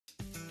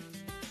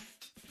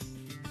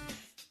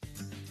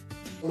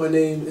My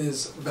name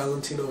is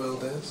Valentino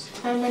Valdez.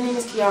 Hi, my name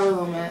is Kiara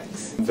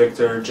Lomax.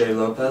 Victor J.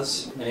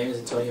 Lopez. My name is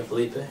Antonio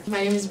Felipe.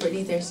 My name is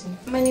Brittany Thurston.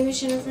 My name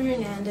is Jennifer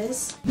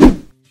Hernandez.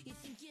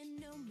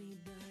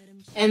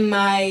 In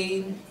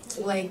my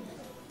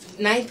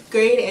 9th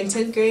grade and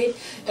 10th grade,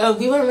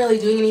 we weren't really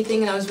doing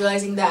anything, and I was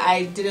realizing that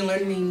I didn't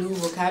learn any new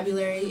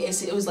vocabulary.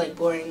 It was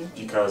boring.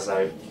 Because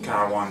I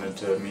kind of wanted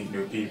to meet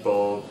new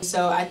people.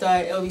 So I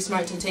thought it would be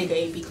smart to take an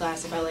AP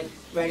class if I like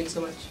writing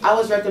so much. I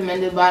was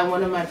recommended by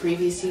one of my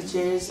previous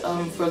teachers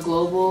for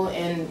Global,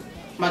 and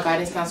my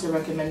guidance counselor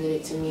recommended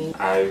it to me.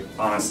 I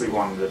honestly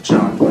wanted to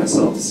challenge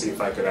myself to see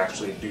if I could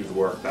actually do the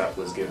work that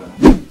was given.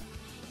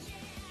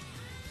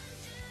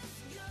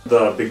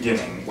 The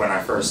beginning, when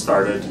I first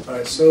started.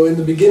 Alright, so in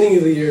the beginning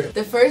of the year,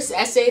 The first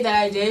essay that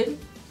I did,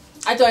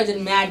 I thought I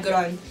did mad good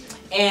on,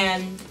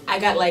 and I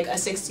got like a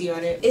 60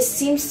 on it. It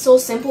seems so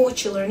simple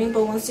what you're learning,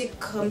 but once it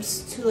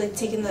comes to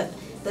taking the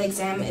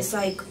exam, it's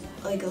like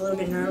a little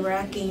bit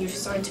nerve-wracking. You're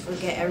starting to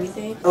forget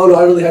everything. I don't know,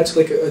 I really had to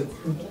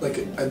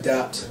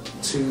adapt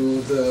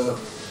to the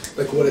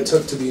what it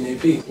took to be an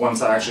AP.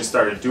 Once I actually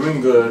started doing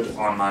good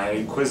on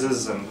my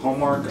quizzes and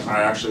homework,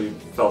 I actually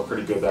felt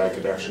pretty good that I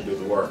could actually do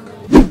the work.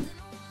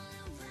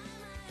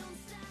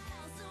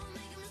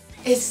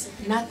 It's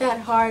not that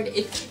hard.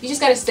 You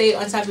just gotta stay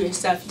on top of your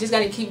stuff. You just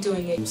gotta keep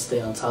doing it. Stay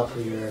on top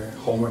of your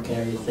homework and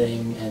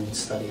everything and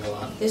study a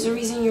lot. There's a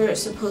reason you're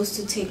supposed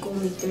to take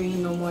only 3,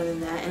 no more than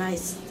that, and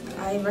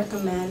I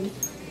recommend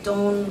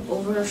don't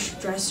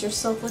overstress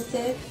yourself with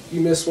it.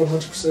 You miss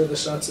 100% of the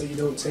shots that you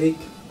don't take,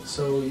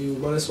 so you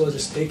might as well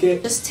just take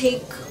it. Just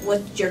take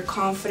what you're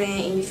confident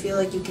and you feel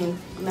like you can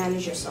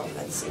manage yourself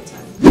at the same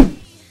time.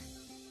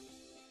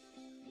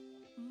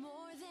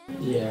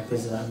 Yeah,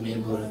 because I'm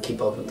able to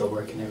keep up with the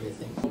work and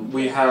everything.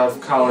 We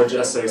have college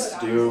essays to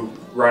do,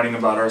 writing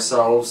about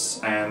ourselves,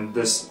 and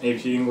this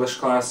AP English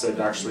class, it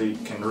actually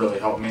can really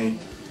help me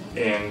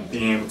in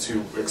being able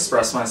to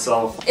express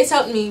myself. It's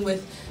helped me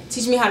with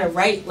teaching me how to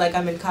write like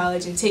I'm in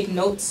college and take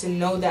notes and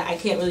know that I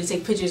can't really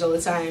take pictures all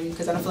the time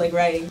because I don't feel like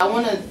writing. I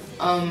want to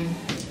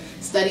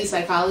study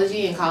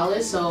psychology in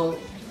college, so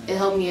it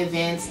helped me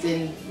advance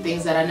in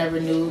things that I never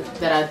knew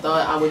that I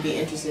thought I would be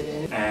interested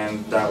in.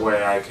 And that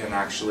way I can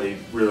actually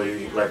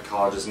really let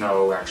colleges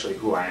know actually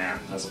who I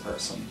am as a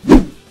person.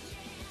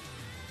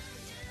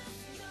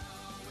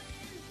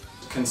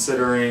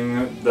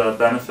 Considering the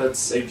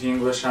benefits AP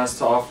English has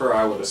to offer,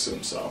 I would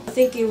assume so. I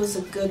think it was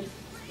a good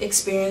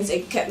experience.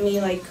 It kept me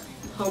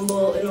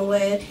humble in a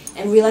way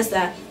and realized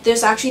that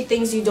there's actually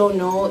things you don't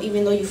know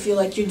even though you feel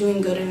like you're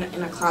doing good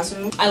in a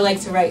classroom. I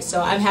like to write,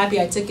 so I'm happy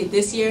I took it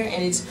this year,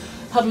 and it's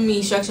helping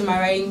me structure my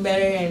writing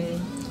better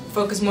and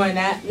focus more on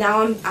that.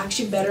 Now I'm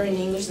actually better in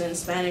English than in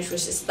Spanish,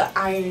 which is the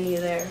irony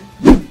there.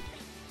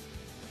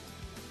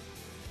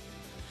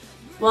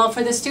 Well,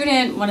 for the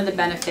student, one of the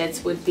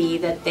benefits would be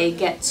that they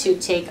get to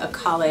take a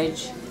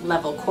college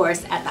level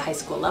course at the high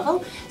school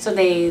level. So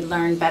they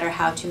learn better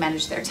how to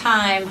manage their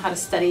time, how to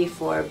study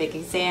for big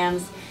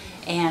exams,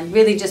 and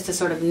really just to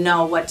sort of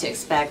know what to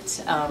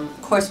expect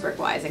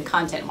coursework-wise and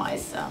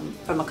content-wise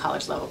from a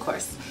college level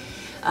course.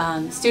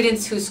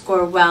 Students who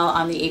score well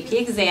on the AP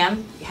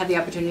exam have the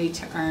opportunity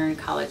to earn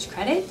college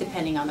credit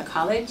depending on the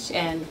college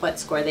and what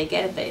score they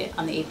get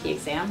on the AP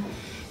exam.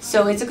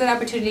 So it's a good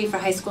opportunity for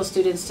high school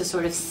students to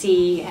sort of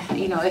see,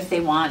 if they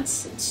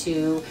want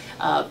to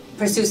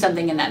pursue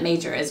something in that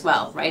major as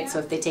well, right? So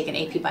if they take an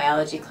AP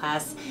biology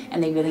class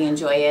and they really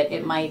enjoy it,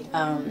 it might,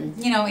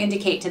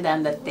 indicate to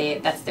them that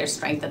that's their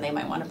strength and they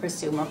might want to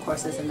pursue more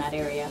courses in that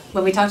area.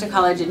 When we talk to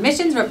college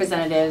admissions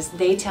representatives,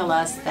 they tell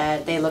us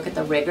that they look at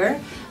the rigor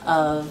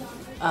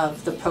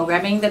of the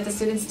programming that the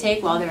students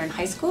take while they're in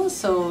high school.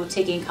 So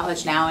taking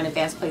College Now and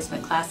advanced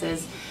placement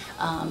classes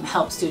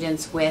help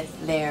students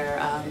with their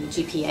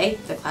GPA.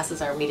 The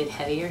classes are rated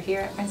heavier here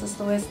at Francis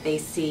Lewis. They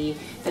see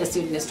that a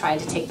student is trying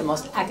to take the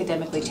most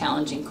academically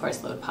challenging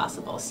course load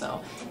possible.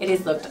 So it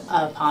is looked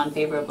upon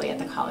favorably at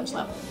the college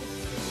level.